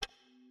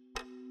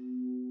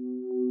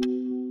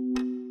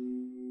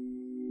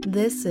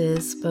This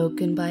is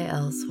Spoken by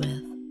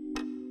Elswith,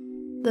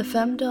 the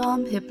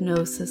Femdom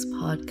Hypnosis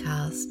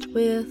podcast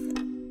with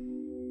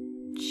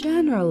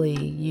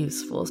generally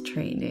useful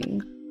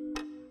training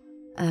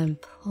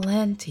and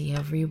plenty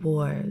of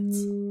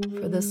rewards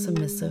for the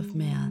submissive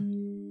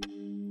man.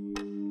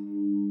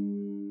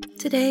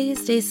 Today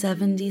is day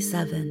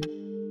 77,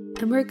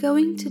 and we're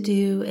going to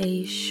do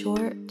a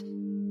short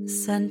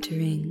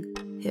centering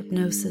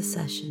hypnosis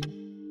session.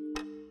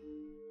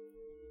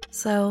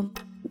 So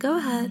go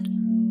ahead,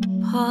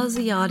 pause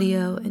the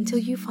audio until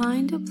you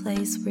find a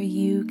place where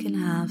you can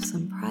have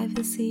some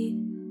privacy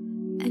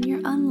and you're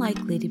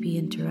unlikely to be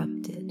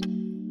interrupted.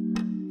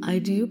 I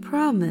do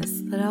promise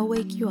that I'll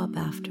wake you up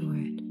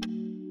afterward.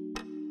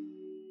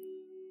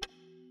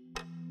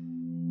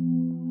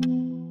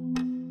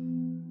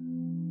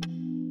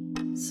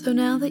 So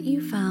now that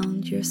you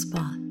found your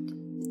spot,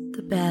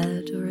 the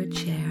bed or a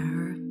chair,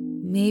 or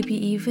maybe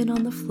even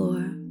on the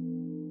floor,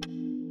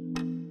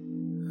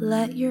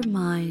 let your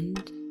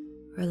mind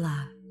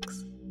relax.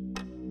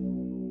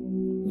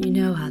 You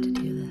know how to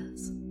do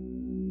this.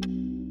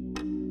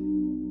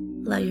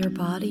 Let your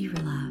body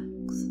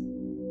relax.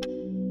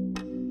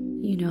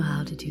 You know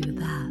how to do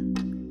that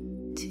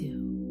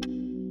too.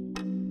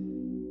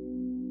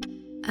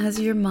 As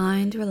your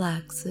mind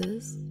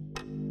relaxes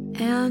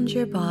and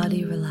your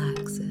body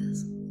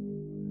relaxes,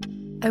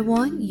 I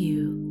want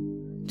you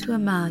to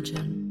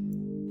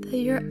imagine that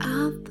you're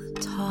at the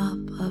top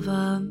of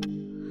a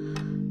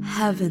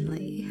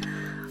heavenly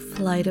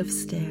flight of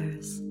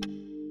stairs.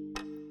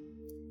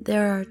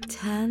 There are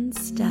 10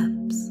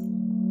 steps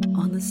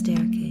on the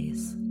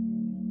staircase.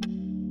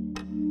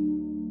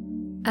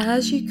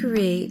 As you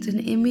create an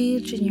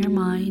image in your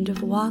mind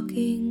of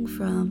walking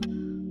from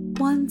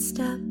one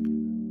step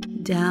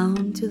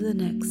down to the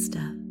next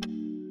step,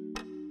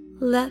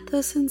 let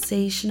the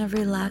sensation of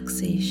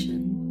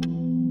relaxation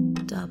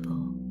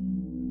double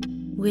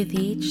with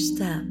each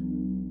step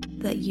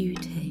that you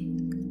take.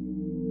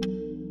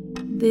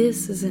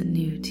 This isn't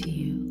new to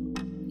you.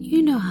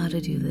 You know how to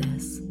do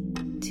this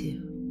too.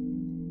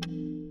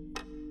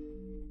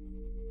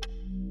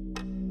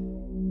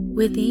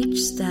 With each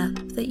step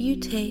that you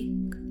take,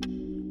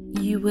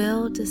 you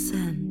will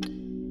descend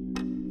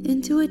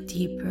into a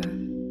deeper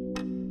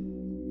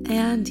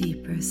and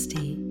deeper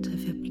state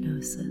of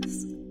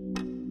hypnosis.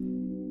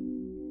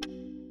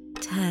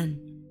 10.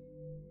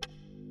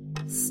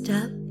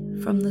 Step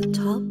from the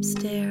top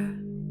stair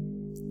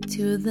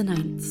to the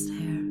 9th stair.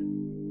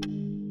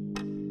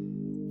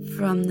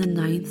 From the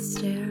 9th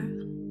stair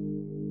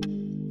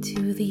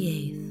to the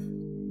 8th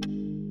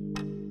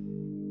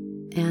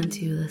and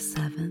to the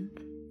 7th.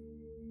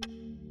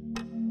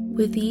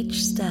 With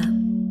each step,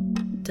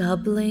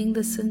 doubling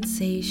the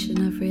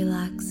sensation of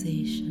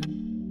relaxation.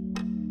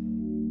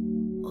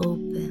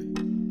 Open,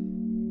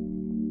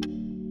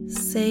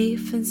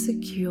 safe and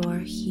secure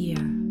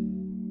here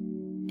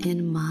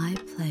in my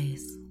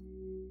place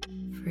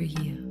for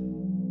you.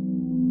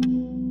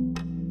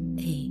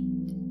 8,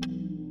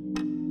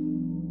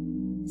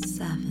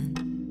 7,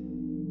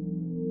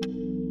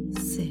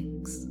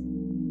 6,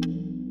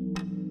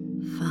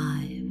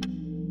 5.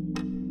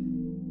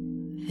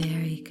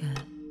 Very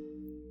good.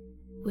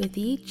 With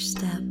each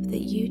step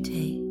that you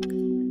take,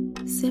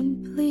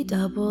 simply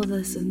double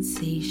the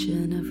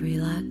sensation of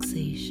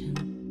relaxation.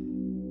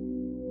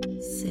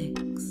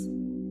 6,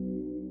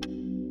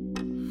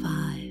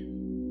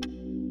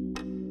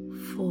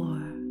 5,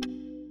 4,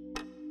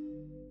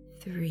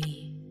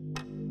 3.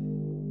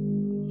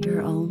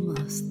 You're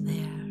almost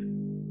there.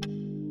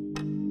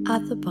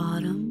 At the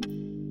bottom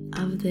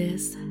of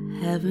this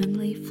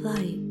heavenly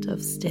flight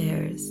of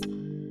stairs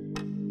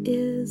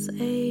is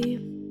a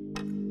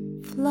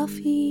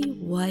fluffy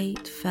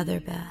white feather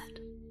bed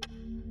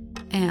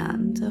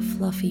and a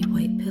fluffy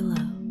white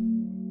pillow.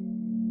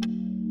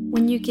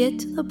 When you get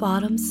to the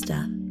bottom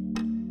step,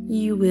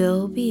 you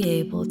will be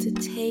able to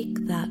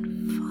take that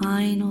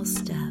final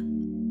step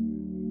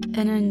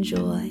and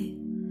enjoy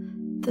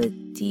the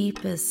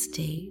deepest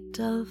state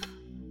of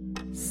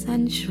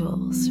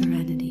sensual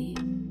serenity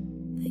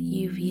that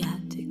you've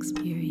yet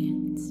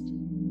experienced.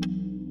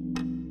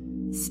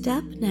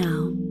 Step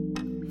now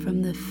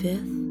from the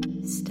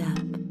 5th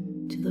step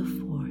to the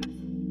 4th,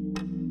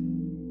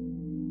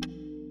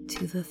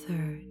 to the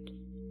 3rd,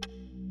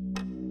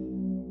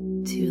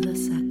 to the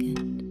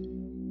 2nd,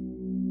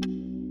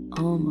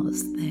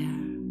 almost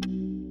there.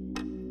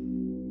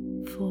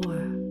 4,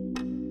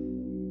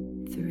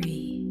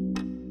 3,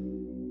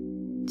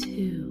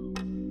 2,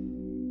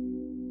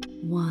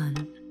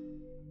 1,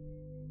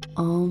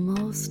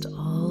 almost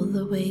all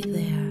the way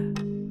there.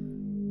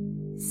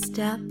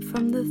 Step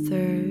from the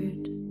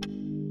 3rd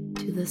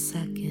to the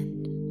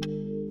 2nd,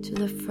 to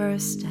the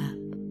 1st step.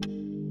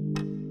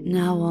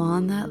 Now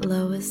on that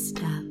lowest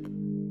step,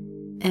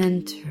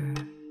 enter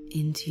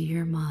into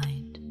your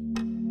mind.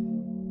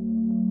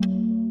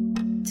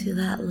 To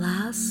that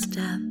last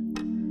step,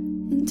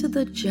 into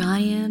the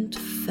giant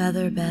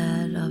feather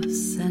bed of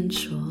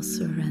sensual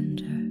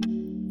surrender,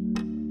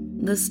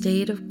 the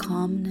state of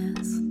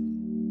calmness,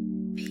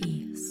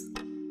 peace,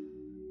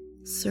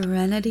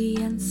 serenity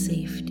and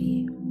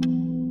safety.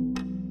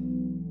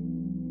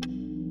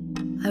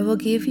 I will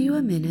give you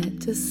a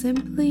minute to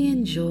simply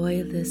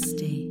enjoy this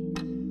state,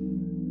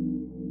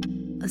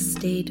 a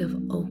state of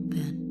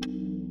open,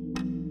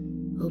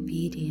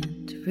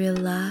 obedient,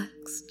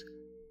 relaxed,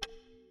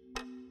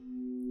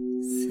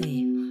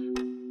 safe.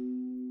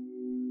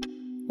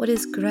 What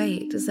is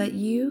great is that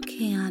you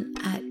can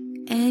at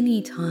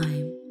any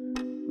time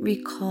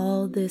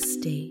recall this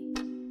state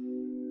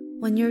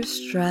when you're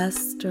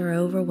stressed or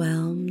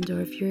overwhelmed, or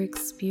if you're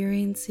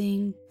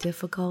experiencing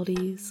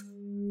difficulties.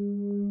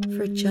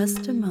 For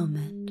just a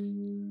moment,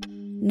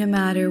 no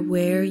matter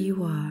where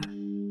you are,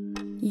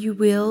 you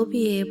will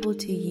be able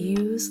to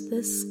use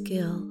this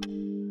skill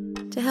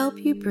to help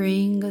you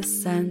bring a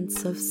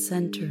sense of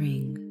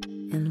centering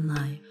in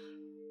life.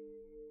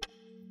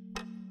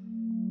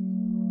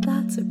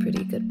 That's a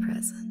pretty good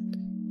present.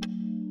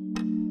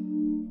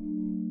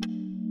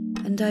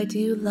 And I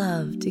do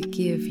love to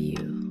give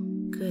you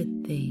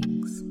good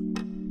things.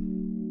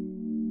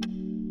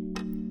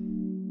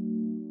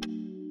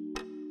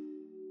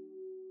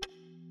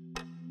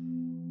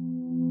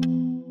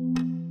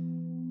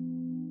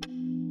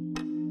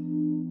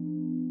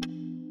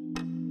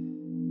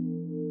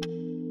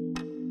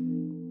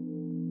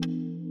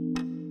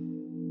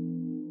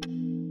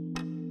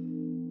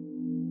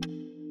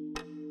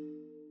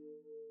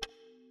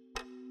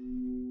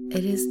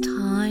 It is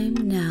time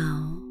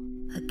now,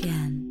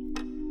 again,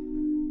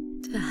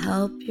 to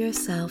help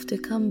yourself to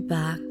come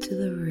back to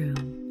the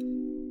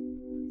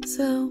room.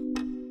 So,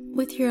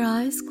 with your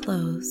eyes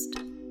closed,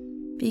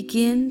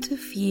 begin to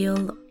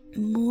feel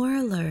more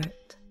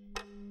alert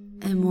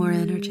and more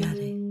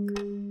energetic.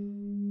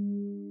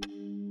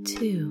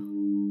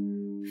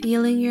 2,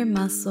 feeling your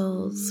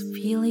muscles,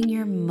 feeling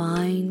your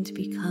mind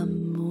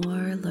become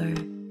more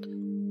alert.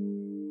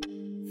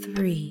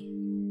 3,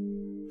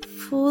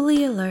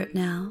 fully alert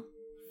now,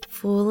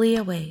 fully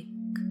awake.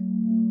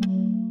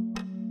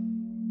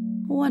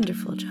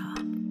 Wonderful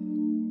job.